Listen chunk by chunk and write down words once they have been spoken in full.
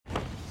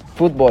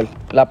Fútbol,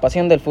 la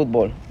pasión del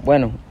fútbol.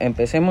 Bueno,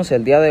 empecemos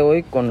el día de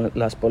hoy con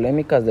las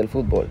polémicas del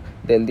fútbol,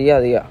 del día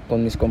a día,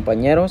 con mis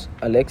compañeros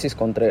Alexis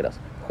Contreras,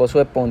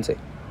 Josué Ponce,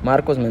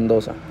 Marcos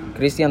Mendoza,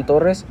 Cristian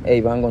Torres e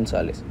Iván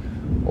González.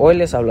 Hoy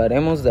les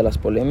hablaremos de las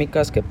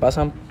polémicas que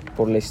pasan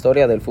por la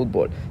historia del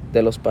fútbol,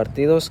 de los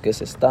partidos que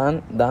se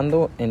están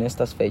dando en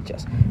estas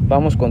fechas.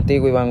 Vamos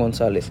contigo, Iván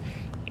González,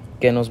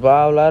 que nos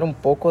va a hablar un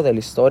poco de la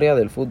historia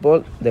del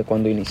fútbol de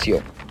cuando inició.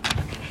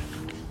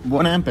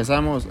 Bueno,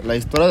 empezamos. La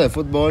historia del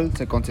fútbol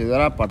se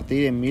considera a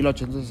partir de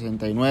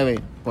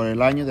 1869, por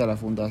el año de la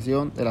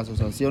fundación de la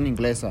Asociación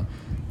Inglesa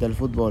del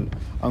Fútbol,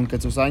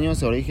 aunque sus años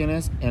de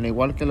orígenes, al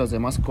igual que los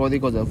demás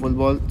códigos del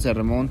fútbol, se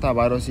remonta a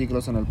varios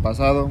siglos en el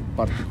pasado,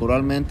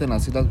 particularmente en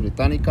las Islas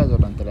Británicas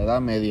durante la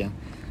Edad Media.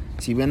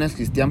 Si bien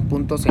existían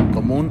puntos en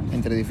común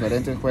entre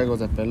diferentes juegos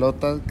de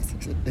pelotas que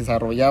se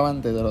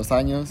desarrollaban desde los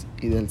años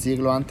y del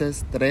siglo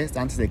III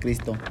a.C.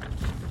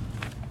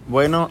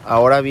 Bueno,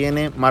 ahora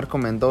viene Marco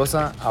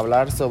Mendoza a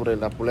hablar sobre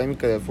la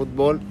polémica del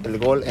fútbol, el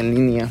gol en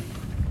línea.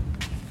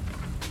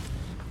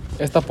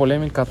 Esta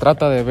polémica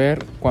trata de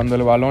ver cuando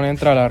el balón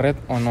entra a la red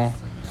o no.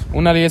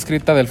 Una ley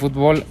escrita del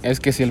fútbol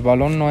es que si el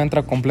balón no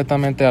entra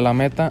completamente a la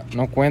meta,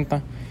 no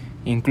cuenta,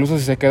 incluso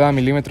si se queda a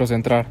milímetros de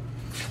entrar.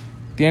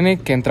 Tiene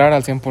que entrar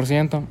al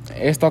 100%.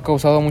 Esto ha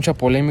causado mucha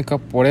polémica,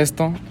 por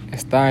esto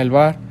está el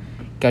VAR,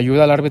 que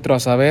ayuda al árbitro a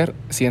saber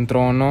si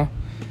entró o no.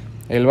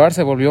 El VAR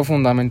se volvió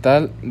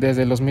fundamental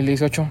desde el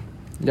 2018,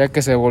 ya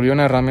que se volvió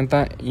una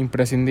herramienta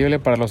imprescindible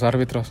para los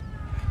árbitros.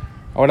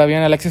 Ahora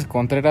viene Alexis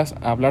Contreras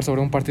a hablar sobre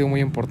un partido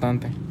muy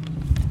importante.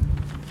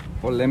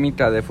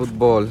 Polémica de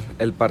fútbol,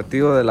 el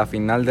partido de la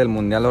final del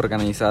Mundial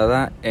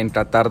organizada en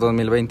Qatar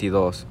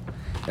 2022.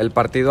 El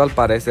partido al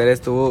parecer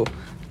estuvo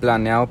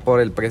planeado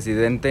por el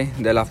presidente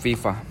de la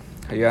FIFA.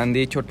 Habían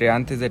dicho que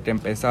antes de que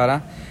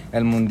empezara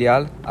el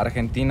Mundial,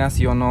 Argentina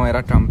sí o no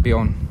era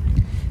campeón.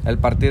 El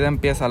partido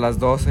empieza a las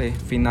 12,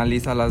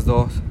 finaliza a las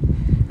 2.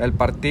 El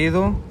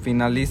partido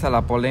finaliza,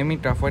 la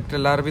polémica fue que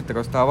el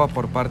árbitro estaba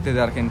por parte de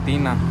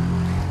Argentina,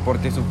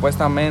 porque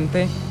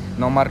supuestamente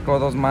no marcó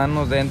dos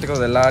manos dentro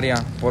del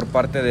área por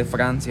parte de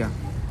Francia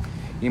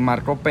y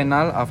marcó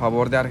penal a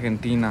favor de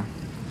Argentina.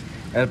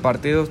 El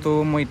partido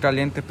estuvo muy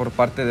caliente por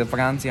parte de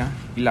Francia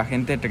y la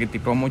gente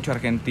criticó mucho a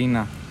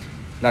Argentina.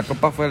 La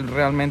copa fue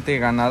realmente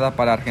ganada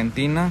para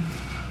Argentina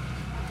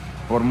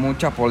por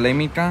mucha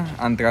polémica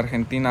ante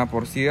Argentina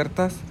por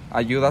ciertas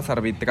ayudas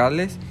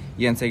arbitrales,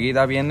 y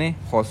enseguida viene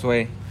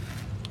Josué.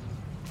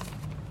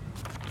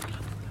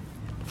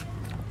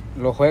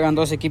 Lo juegan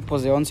dos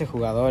equipos de 11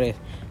 jugadores,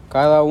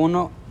 cada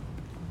uno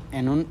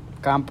en un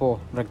campo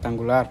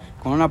rectangular,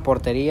 con una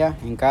portería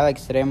en cada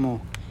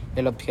extremo.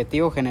 El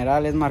objetivo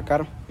general es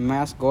marcar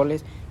más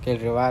goles que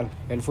el rival.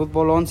 El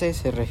fútbol 11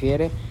 se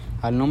refiere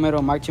al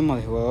número máximo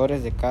de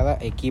jugadores de cada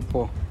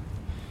equipo,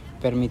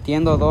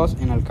 permitiendo 2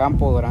 en el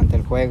campo durante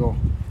el juego.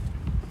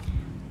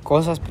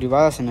 Cosas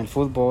privadas en el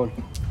fútbol: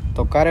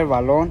 tocar el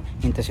balón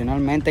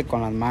intencionalmente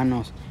con las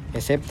manos,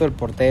 excepto el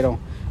portero,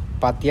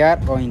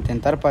 patear o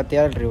intentar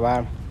patear al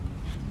rival,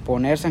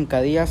 poner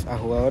zancadillas a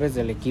jugadores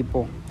del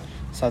equipo,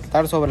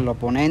 saltar sobre el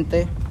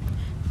oponente,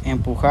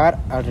 empujar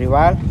al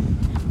rival,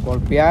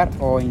 golpear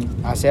o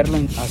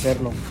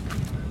hacerlo,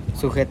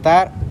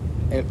 sujetar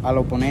al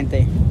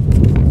oponente.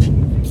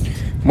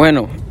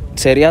 Bueno,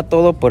 sería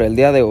todo por el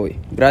día de hoy.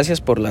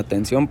 Gracias por la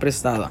atención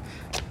prestada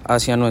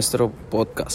hacia nuestro podcast.